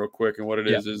click on real quick. And what it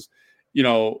is,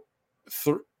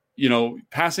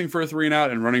 passing for a 3 and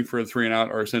out and running for a 3 and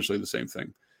out are essentially the same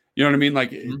thing. You know what I mean?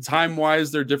 Like time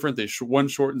wise, they're different. One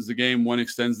shortens the game, one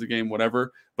extends the game,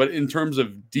 whatever. But in terms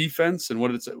of defense and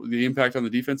what the impact on the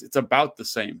defense, it's about the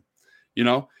same,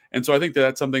 And so I think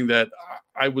that's something that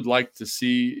I would like to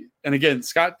see. And again,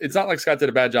 Scott, it's not like Scott did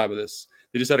a bad job of this.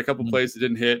 They just had a couple plays that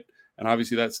didn't hit. And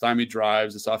obviously that stymied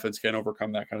drives. This offense can't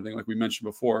overcome that kind of thing, like we mentioned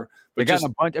before. But they got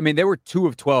a bunch. I mean, they were 2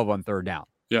 of 12 on 3rd down.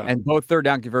 Yeah. And both 3rd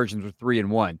down conversions were 3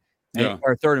 and 1.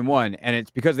 Or 3rd and 1. And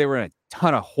it's because they were in a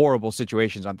ton of horrible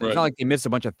situations on 3rd. It's not like they missed a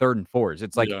bunch of 3rd and 4s.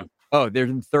 It's like, they're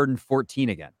in 3rd and 14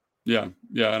 again. Yeah.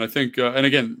 And I think, and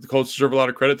again, the Colts deserve a lot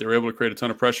of credit. They were able to create a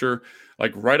ton of pressure.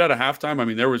 Like right out of halftime, I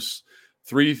mean, there was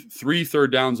three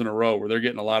third downs in a row where they're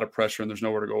getting a lot of pressure and there's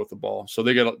nowhere to go with the ball. So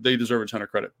they deserve a ton of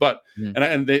credit. But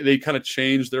and they kind of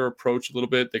changed their approach a little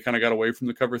bit. They kind of got away from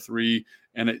the cover 3,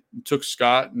 and it took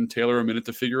Scott and Taylor a minute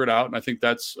to figure it out. And I think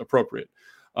that's appropriate.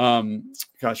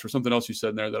 For something else you said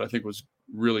in there that I think was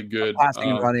really good. Passing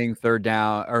and running, third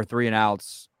down or 3 and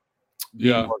outs.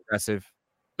 Being more aggressive.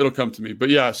 It'll come to me. But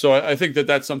yeah, so I think that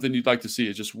that's something you'd like to see,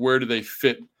 is just where do they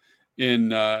fit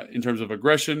in terms of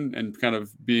aggression and kind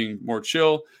of being more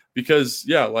chill, because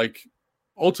like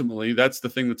ultimately that's the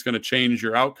thing that's going to change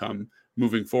your outcome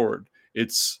moving forward.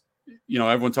 It's,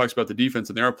 everyone talks about the defense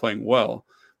and they are playing well,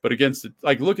 but against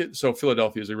it, so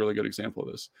Philadelphia is a really good example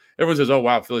of this. Everyone says, oh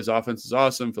wow, Philly's offense is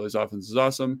awesome.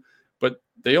 But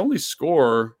they only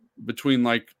score between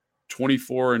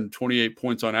 24 and 28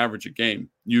 points on average a game,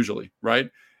 usually, right?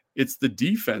 It's the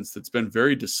defense that's been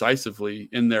very decisively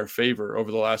in their favor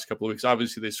over the last couple of weeks.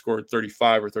 Obviously, they scored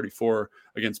 35 or 34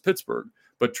 against Pittsburgh,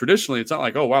 but traditionally, it's not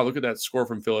like, oh, wow, look at that score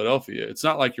from Philadelphia. It's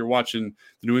not like you're watching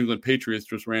the New England Patriots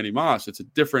with Randy Moss. It's a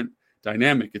different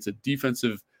dynamic. It's the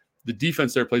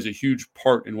defense there plays a huge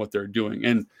part in what they're doing.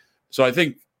 And so I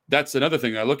think that's another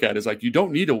thing I look at is you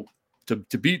don't need to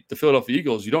beat the Philadelphia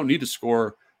Eagles. You don't need to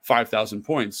score 5,000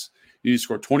 points. You need to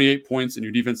score 28 points, and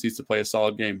your defense needs to play a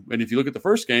solid game. And if you look at the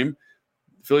first game,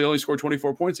 Philly only scored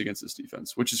 24 points against this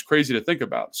defense, which is crazy to think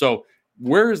about. So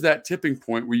where is that tipping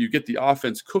point where you get the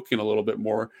offense cooking a little bit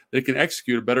more? They can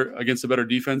execute against a better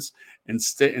defense and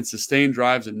sustain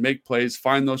drives and make plays,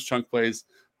 find those chunk plays.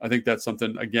 I think that's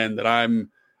something, again, that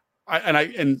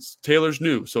and Taylor's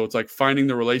new. So it's finding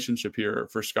the relationship here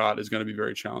for Scott is going to be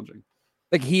very challenging.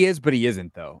 He is, but he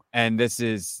isn't though. And this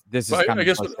is I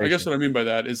guess what I mean by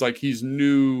that is he's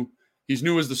new. He's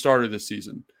new as the starter this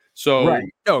season. So right.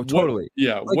 No, totally.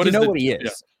 What he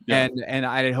is. Yeah. And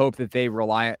I hope that they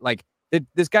rely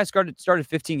this guy started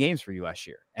 15 games for you last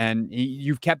year, and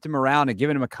you've kept him around and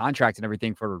given him a contract and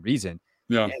everything for a reason.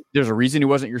 Yeah. And there's a reason he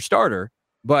wasn't your starter,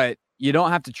 but you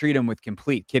don't have to treat him with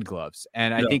complete kid gloves.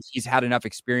 And I think he's had enough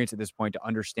experience at this point to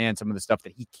understand some of the stuff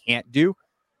that he can't do.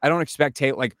 I don't expect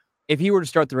Taylor, if he were to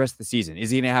start the rest of the season,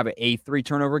 is he going to have a 3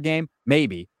 turnover game?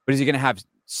 Maybe. But is he going to have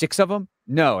 6 of them?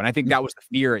 No. And I think that was the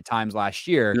fear at times last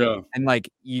year. Yeah. And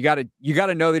you got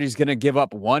to know that he's going to give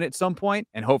up 1 at some point,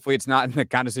 and hopefully it's not in the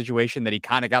kind of situation that he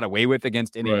kind of got away with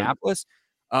against Indianapolis.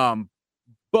 Right.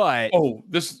 But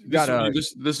this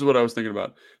is what I was thinking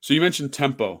about. So you mentioned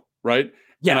tempo, right?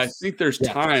 Yes. And I think there's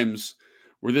times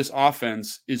where this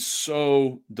offense is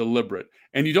so deliberate,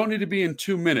 and you don't need to be in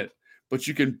 2 minutes, but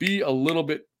you can be a little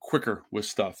bit quicker with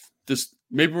stuff.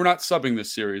 Maybe we're not subbing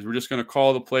this series. We're just going to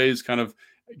call the plays, kind of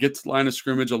get to the line of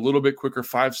scrimmage a little bit quicker,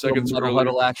 5 seconds earlier.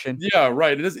 Huddle action. Yeah,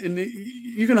 right. It is, and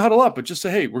you can huddle up, but just say,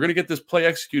 hey, we're going to get this play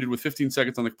executed with 15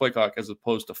 seconds on the play clock as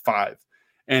opposed to 5.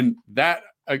 And that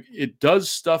it does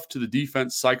stuff to the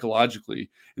defense psychologically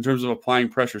in terms of applying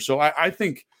pressure. So I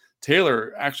think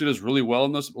Taylor actually does really well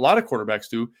in this. A lot of quarterbacks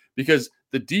do, because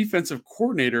the defensive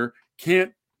coordinator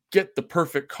can't get the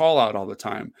perfect call out all the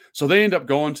time. So they end up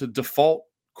going to default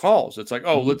calls. It's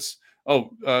Tampa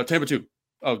 2.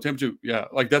 Oh, Tampa 2. Yeah.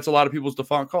 That's a lot of people's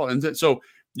default call. And so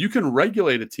you can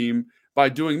regulate a team by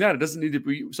doing that. It doesn't need to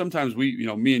be, sometimes me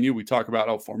and you, we talk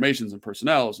about formations and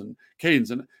personnels and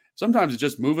cadence. And sometimes it's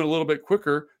just moving a little bit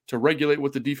quicker to regulate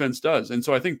what the defense does. And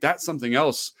so I think that's something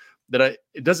else that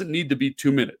it doesn't need to be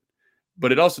 2 minutes,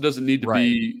 but it also doesn't need to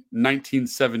be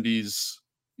 1970s,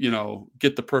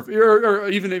 get the perfect, or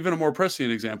even a more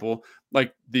prescient example,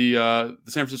 like the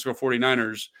San Francisco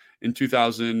 49ers in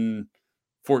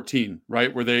 2014,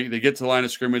 right? Where they get to the line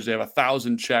of scrimmage, they have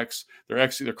 1,000 checks.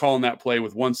 They're calling that play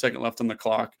with 1 second left on the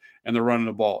clock, and they're running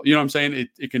the ball. You know what I'm saying?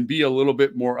 It can be a little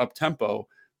bit more up tempo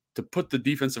to put the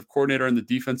defensive coordinator and the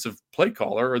defensive play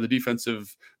caller or the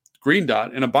defensive green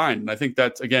dot in a bind. And I think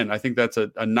that's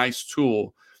a nice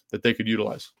tool that they could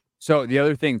utilize. So the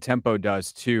other thing tempo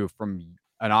does too, from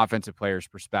an offensive player's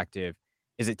perspective,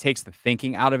 is it takes the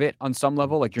thinking out of it on some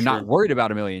level. You're not worried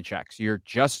about a million checks. You're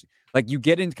just you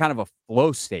get into kind of a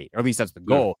flow state, or at least that's the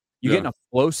goal. You get in a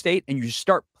flow state and you just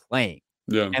start playing.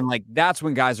 Yeah. And that's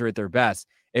when guys are at their best.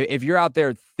 If you're out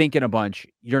there thinking a bunch,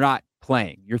 you're not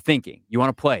playing. You're thinking. You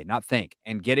want to play, not think.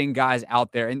 And getting guys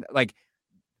out there and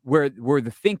where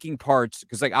the thinking parts,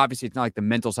 because obviously it's not the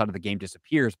mental side of the game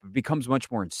disappears, but it becomes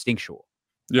much more instinctual.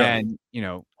 Yeah. And,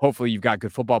 hopefully you've got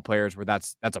good football players where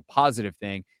that's a positive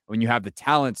thing. When you have the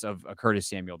talents of a Curtis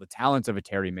Samuel, the talents of a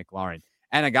Terry McLaurin,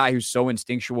 and a guy who's so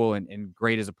instinctual and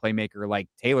great as a playmaker like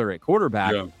Taylor at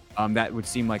quarterback, that would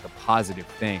seem like a positive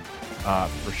thing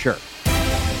for sure.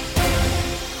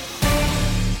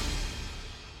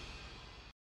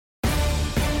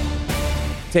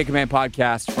 Take Command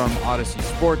podcast from Odyssey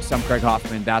Sports. I'm Craig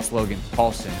Hoffman. That's Logan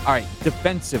Paulsen. All right,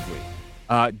 defensively,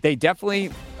 they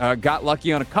definitely got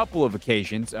lucky on a couple of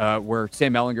occasions where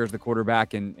Sam Ehlinger is the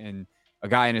quarterback and a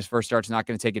guy in his first start's not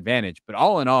going to take advantage. But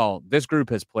all in all, this group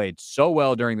has played so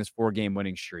well during this 4-game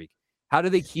winning streak. How do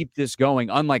they keep this going,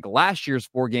 unlike last year's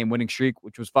 4-game winning streak,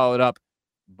 which was followed up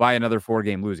by another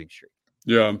 4-game losing streak?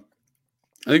 Yeah,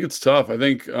 I think it's tough. I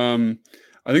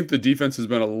think the defense has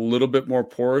been a little bit more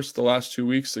porous the last 2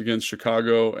 weeks against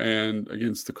Chicago and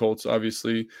against the Colts,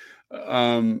 obviously.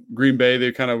 Green Bay,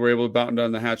 they kind of were able to batten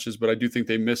down the hatches, but I do think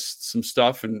they missed some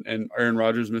stuff, and Aaron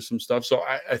Rodgers missed some stuff. So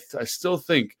I still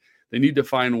think they need to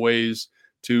find ways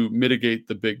to mitigate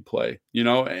the big play,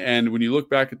 and when you look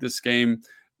back at this game,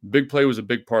 big play was a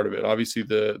big part of it. Obviously,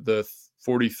 the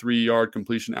 43-yard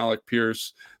completion, Alec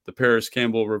Pierce, the Paris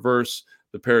Campbell reverse,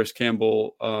 the Paris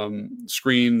Campbell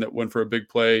screen that went for a big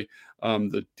play,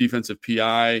 the defensive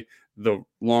PI, the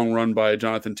long run by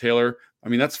Jonathan Taylor. I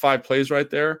mean, that's 5 plays right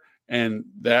there, and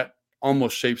that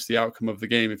almost shapes the outcome of the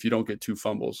game if you don't get 2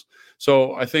 fumbles.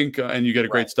 So I think, and you get a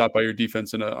great stop by your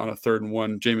defense on a 3rd and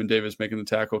 1. Jamin Davis making the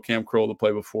tackle, Cam Kroll the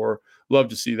play before. Love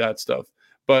to see that stuff.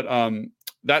 But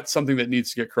that's something that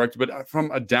needs to get corrected. But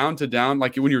from a down to down,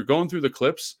 like when you're going through the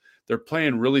clips, they're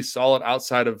playing really solid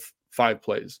outside of 5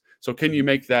 plays. So can you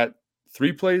make that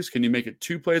 3 plays? Can you make it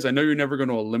 2 plays? I know you're never going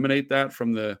to eliminate that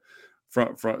from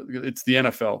it's the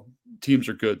NFL. Teams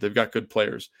are good. They've got good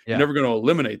players. Yeah. You're never going to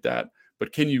eliminate that,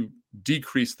 but can you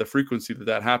decrease the frequency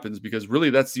that happens? Because really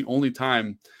that's the only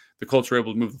time the Colts were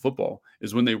able to move the football,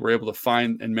 is when they were able to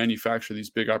find and manufacture these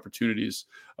big opportunities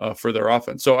for their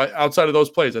offense. So outside of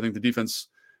those plays, I think the defense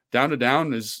down to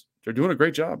down they're doing a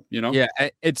great job, Yeah,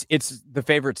 it's the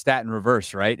favorite stat in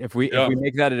reverse, right? If we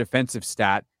make that a defensive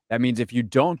stat, that means if you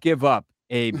don't give up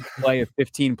a play of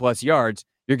 15 plus yards,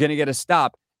 you're going to get a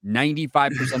stop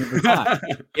 95% of the time.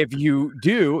 If you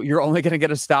do, you're only going to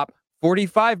get a stop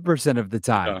 45% of the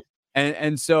time. Yeah.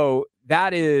 And so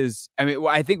that is, I mean,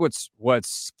 I think what's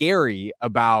scary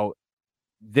about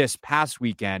this past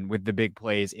weekend with the big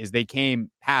plays is they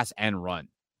came pass and run.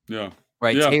 Yeah.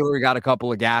 Right. Yeah. Taylor got a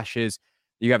couple of gashes.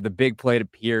 You have the big play to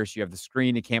Pierce. You have the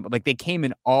screen to Campbell. Like, they came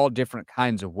in all different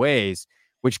kinds of ways,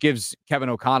 which gives Kevin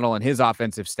O'Connell and his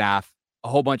offensive staff a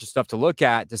whole bunch of stuff to look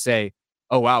at to say,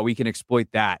 oh, wow, we can exploit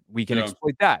that. We can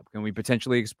exploit that. Can we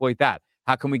potentially exploit that?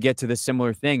 How can we get to the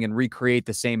similar thing and recreate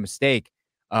the same mistake?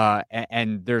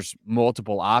 And there's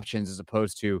multiple options, as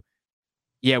opposed to,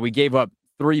 we gave up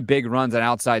 3 big runs on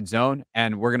outside zone,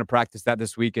 and we're going to practice that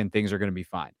this week, and things are going to be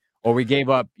fine. Or we gave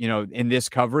up, in this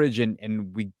coverage, and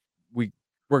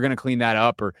we're going to clean that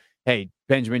up. Or, hey,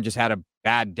 Benjamin just had a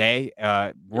bad day.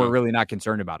 We're really not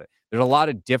concerned about it. There's a lot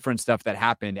of different stuff that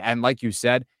happened. And like you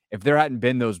said, if there hadn't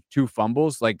been those 2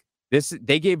 fumbles, like this,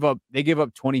 they gave up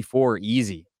 24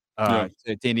 easy to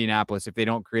Indianapolis if they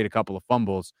don't create a couple of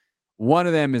fumbles. One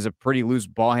of them is a pretty loose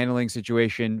ball handling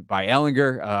situation by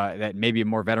Ehlinger that maybe a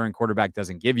more veteran quarterback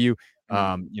doesn't give you.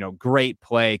 Great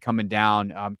play coming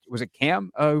down. Was it Cam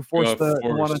who forced the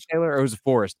one on Taylor, or was it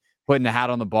Forrest putting the hat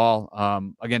on the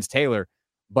ball against Taylor?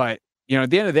 But at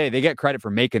the end of the day, they get credit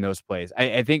for making those plays.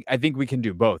 I think we can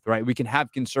do both, right? We can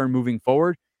have concern moving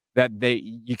forward that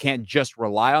you can't just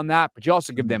rely on that, but you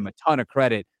also give them a ton of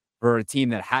credit for a team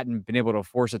that hadn't been able to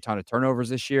force a ton of turnovers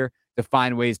this year to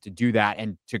find ways to do that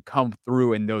and to come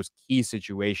through in those key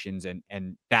situations.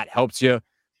 And that helps you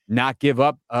not give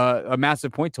up a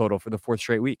massive point total for the 4th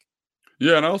straight week.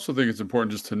 Yeah, and I also think it's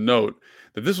important just to note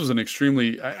that this was an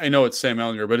extremely, I know it's Sam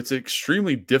Ehlinger, but it's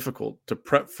extremely difficult to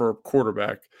prep for a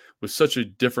quarterback with such a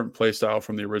different play style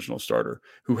from the original starter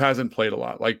who hasn't played a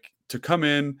lot. Like, to come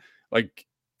in, like,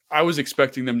 I was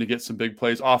expecting them to get some big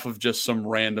plays off of just some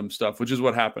random stuff, which is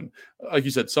what happened. Like you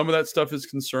said, some of that stuff is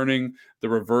concerning. The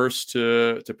reverse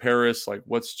to Paris, like,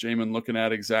 what's Jamin looking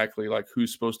at exactly? Like,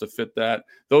 who's supposed to fit that?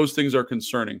 Those things are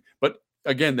concerning. But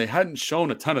again, they hadn't shown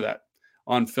a ton of that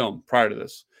on film prior to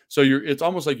this. So it's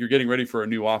almost like you're getting ready for a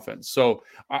new offense. So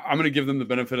I'm going to give them the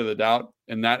benefit of the doubt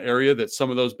in that area, that some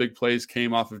of those big plays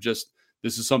came off of just,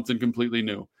 this is something completely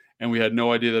new, and we had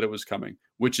no idea that it was coming,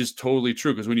 which is totally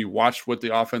true. Because when you watch what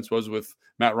the offense was with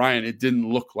Matt Ryan, it didn't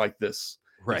look like this.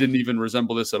 Right. It didn't even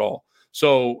resemble this at all.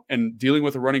 So, and dealing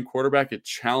with a running quarterback, it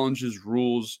challenges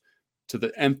rules to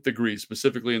the nth degree,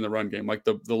 specifically in the run game. Like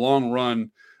the long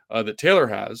run that Taylor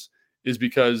has is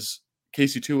because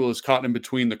Casey Toohill is caught in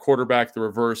between the quarterback, the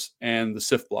reverse, and the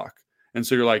sift block. And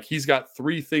so you're like, he's got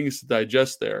 3 things to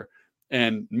digest there.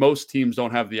 And most teams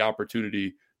don't have the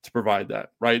opportunity to provide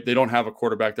that, right? They don't have a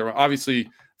quarterback there. Obviously,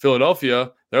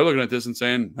 Philadelphia, they're looking at this and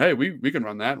saying, hey, we can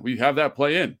run that. We have that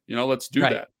play in, let's do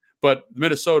that. But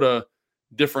Minnesota,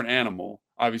 different animal.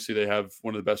 Obviously, they have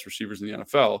one of the best receivers in the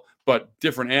NFL, but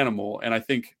different animal. And I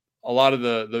think a lot of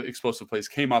the explosive plays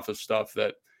came off of stuff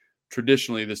that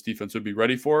traditionally this defense would be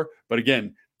ready for. But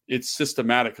again, it's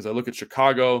systematic because I look at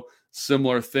Chicago,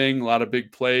 similar thing, a lot of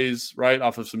big plays, right,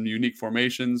 off of some unique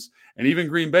formations. And even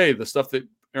Green Bay, the stuff that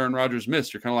Aaron Rodgers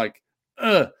missed, you're kind of like,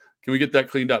 can we get that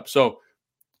cleaned up? So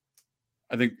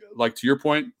I think, like to your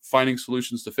point, finding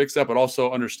solutions to fix that, but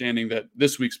also understanding that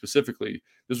this week specifically,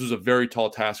 this was a very tall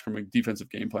task from a defensive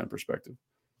game plan perspective.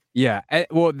 Yeah,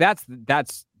 well, that's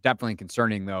definitely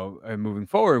concerning, though, moving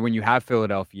forward when you have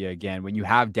Philadelphia again, when you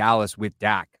have Dallas with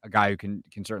Dak, a guy who can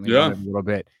certainly run it a little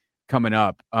bit coming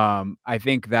up. I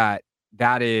think that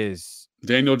is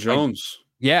Daniel Jones.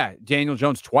 Daniel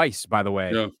Jones twice, by the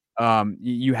way. Yeah.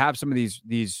 You have some of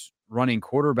these running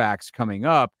quarterbacks coming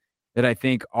up that I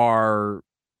think are,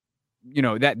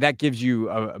 that gives you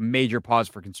a major pause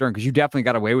for concern, because you definitely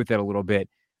got away with it a little bit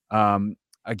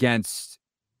against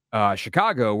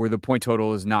Chicago, where the point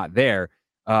total is not there.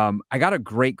 I got a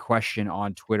great question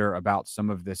on Twitter about some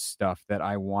of this stuff that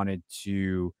I wanted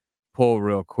to pull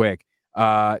real quick.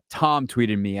 Tom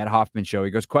tweeted me at Hoffman Show.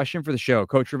 He goes, question for the show.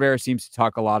 Coach Rivera seems to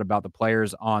talk a lot about the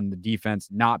players on the defense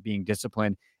not being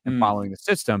disciplined and following the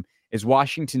system. Is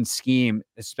Washington's scheme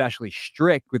especially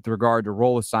strict with regard to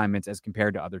role assignments as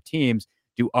compared to other teams?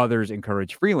 Do others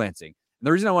encourage freelancing? And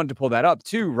the reason I wanted to pull that up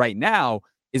too right now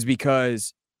is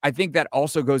because I think that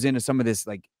also goes into some of this,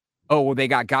 like, oh, well, they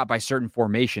got by certain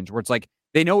formations where it's like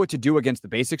they know what to do against the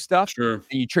basic stuff. Sure. And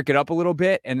you trick it up a little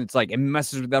bit, and it's like it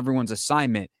messes with everyone's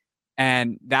assignment.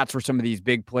 And that's where some of these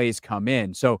big plays come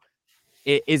in. So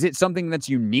is it something that's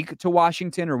unique to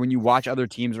Washington, or when you watch other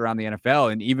teams around the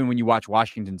NFL, and even when you watch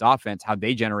Washington's offense, how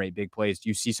they generate big plays, do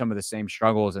you see some of the same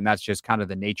struggles, and that's just kind of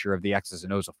the nature of the X's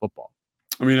and O's of football?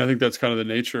 I mean, I think that's kind of the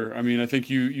nature. I mean, I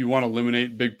think you want to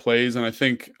eliminate big plays, and I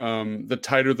think the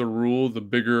tighter the rule, the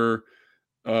bigger,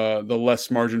 the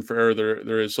less margin for error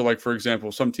there is. So, like, for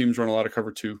example, some teams run a lot of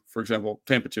cover 2, for example,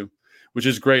 Tampa 2, which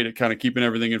is great at kind of keeping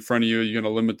everything in front of you. You're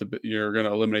going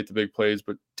to eliminate the big plays,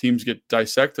 but teams get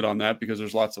dissected on that because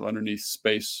there's lots of underneath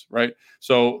space, right?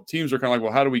 So teams are kind of like,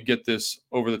 well, how do we get this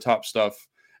over the top stuff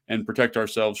and protect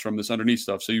ourselves from this underneath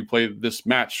stuff? So you play this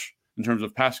match in terms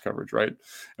of pass coverage, right?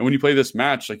 And when you play this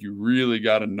match, like, you really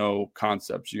got to know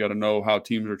concepts. You got to know how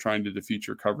teams are trying to defeat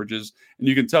your coverages. And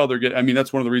you can tell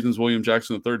that's one of the reasons William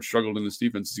Jackson III struggled in this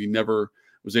defense, is he never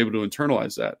was able to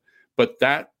internalize that. But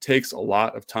that takes a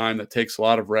lot of time. That takes a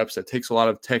lot of reps. That takes a lot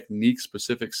of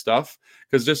technique-specific stuff.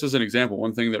 Because just as an example,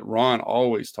 one thing that Ron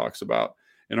always talks about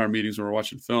in our meetings when we're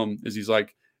watching film is he's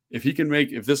like, if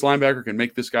this linebacker can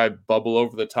make this guy bubble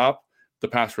over the top, the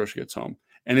pass rush gets home.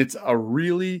 And it's a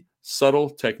really subtle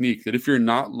technique that if you're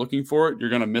not looking for it, you're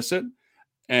going to miss it.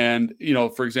 And,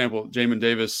 for example, Jamin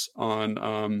Davis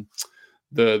on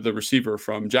the receiver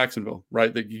from Jacksonville,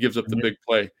 right, that he gives up the big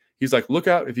play. He's like, look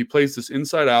out if he plays this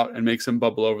inside out and makes him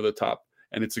bubble over the top,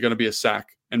 and it's going to be a sack,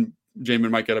 and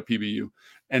Jamin might get a PBU.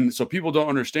 And so people don't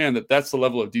understand that that's the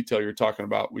level of detail you're talking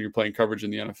about when you're playing coverage in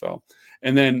the NFL.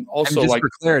 And then also, just for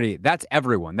clarity, that's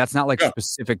everyone. That's not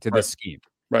specific to this scheme.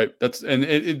 Right.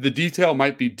 The detail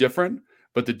might be different,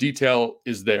 but the detail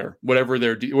is there. Whatever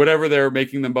they're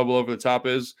making them bubble over the top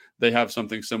is, they have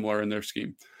something similar in their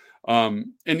scheme.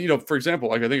 And for example,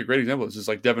 like, I think a great example of this is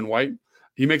like Devin White.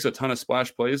 He makes a ton of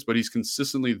splash plays, but he's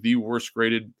consistently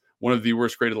one of the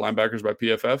worst graded linebackers by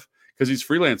PFF, because he's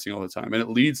freelancing all the time, and it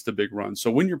leads to big runs.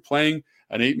 So when you're playing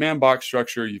an 8-man box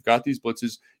structure, you've got these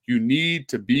blitzes, you need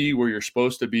to be where you're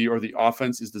supposed to be, or the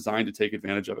offense is designed to take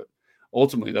advantage of it.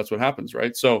 Ultimately, that's what happens,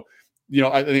 right? So,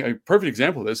 I think a perfect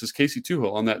example of this is Casey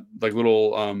Tuhill on that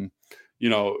little,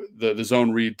 the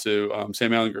zone read to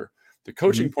Sam Ehlinger. The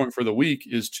coaching point for the week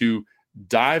is to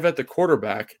dive at the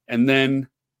quarterback and then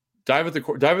dive at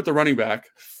the running back,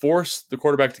 force the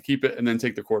quarterback to keep it, and then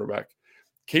take the quarterback.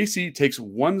 Casey takes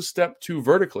one step too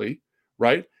vertically,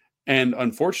 right? And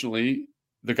unfortunately,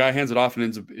 the guy hands it off and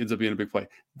ends up being a big play.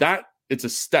 It's a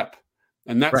step.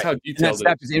 And that's how detailed that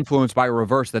step is influenced by a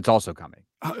reverse that's also coming.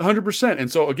 100%.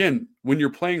 And so again, when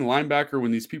you're playing linebacker,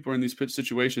 when these people are in these pitch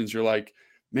situations, you're like,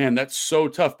 man, that's so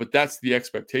tough. But that's the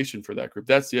expectation for that group.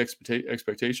 That's the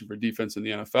expectation for defense in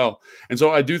the NFL. And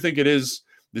so I do think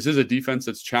this is a defense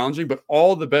that's challenging, but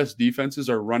all the best defenses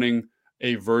are running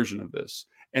a version of this.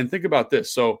 And think about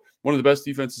this. So one of the best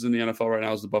defenses in the NFL right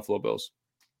now is the Buffalo Bills.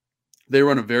 They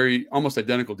run a very almost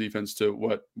identical defense to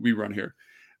what we run here.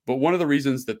 But one of the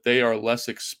reasons that they are less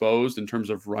exposed in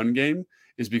terms of run game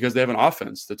is because they have an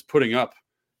offense that's putting up.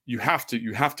 You have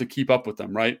to keep up with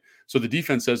them, right? So the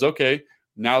defense says, okay,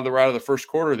 now that we're out of the first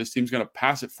quarter, this team's going to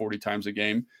pass it 40 times a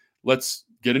game. Let's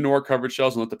get into our coverage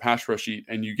shells and let the pass rush eat,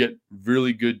 and you get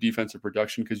really good defensive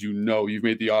production because you know you've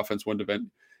made the offense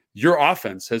one-dimensional. Your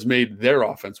offense has made their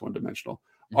offense one-dimensional.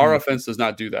 Our offense does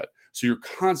not do that. So you're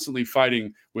constantly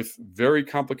fighting with very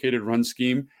complicated run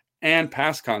scheme and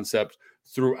pass concept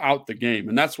throughout the game.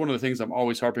 And that's one of the things I'm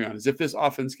always harping on is if this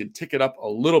offense can tick it up a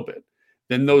little bit,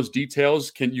 then those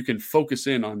details you can focus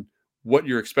in on what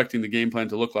you're expecting the game plan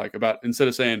to look like, about instead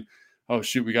of saying, oh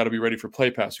shoot, we got to be ready for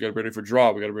play pass, we got to be ready for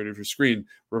draw, we got to be ready for screen,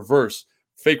 reverse,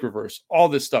 fake reverse, all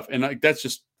this stuff. And like, that's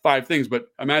just 5 things, but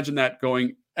imagine that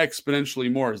going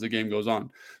exponentially more as the game goes on.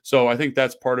 So I think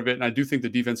that's part of it. And I do think the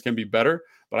defense can be better,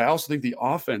 but I also think the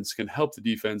offense can help the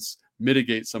defense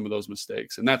mitigate some of those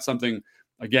mistakes. And that's something,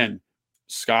 again,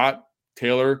 Scott,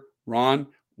 Taylor, Ron,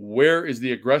 where is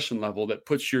the aggression level that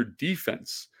puts your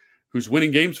defense, who's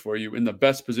winning games for you, in the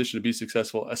best position to be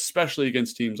successful, especially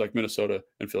against teams like Minnesota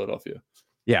and Philadelphia?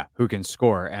 Yeah, who can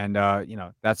score. And,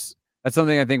 that's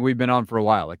something I think we've been on for a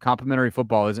while. Like, complementary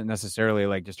football isn't necessarily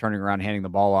like just turning around, handing the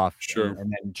ball off, and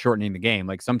then shortening the game.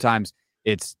 Like, sometimes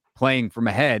it's playing from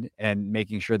ahead and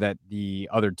making sure that the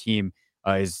other team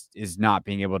is not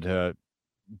being able to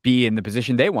be in the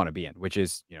position they want to be in, which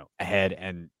is, ahead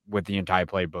and with the entire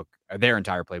playbook, their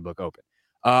entire playbook open.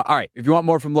 All right. If you want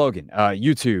more from Logan,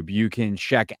 YouTube, you can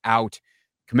check out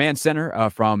Command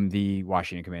Center from the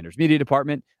Washington Commanders media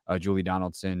department, Julie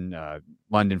Donaldson,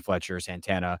 London Fletcher,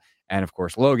 Santana, and of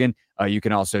course, Logan. You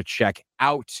can also check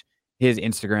out his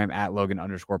Instagram at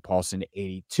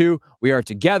Logan_Paulson82. We are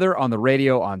together on the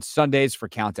radio on Sundays for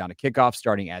Countdown to Kickoff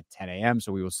starting at 10 a.m.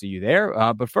 So we will see you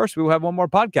there. But first, we will have one more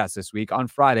podcast this week on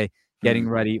Friday, getting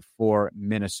ready for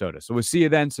Minnesota. So we'll see you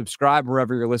then. Subscribe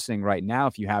wherever you're listening right now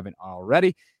if you haven't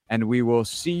already. And we will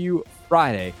see you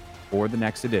Friday for the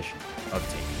next edition of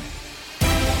Take.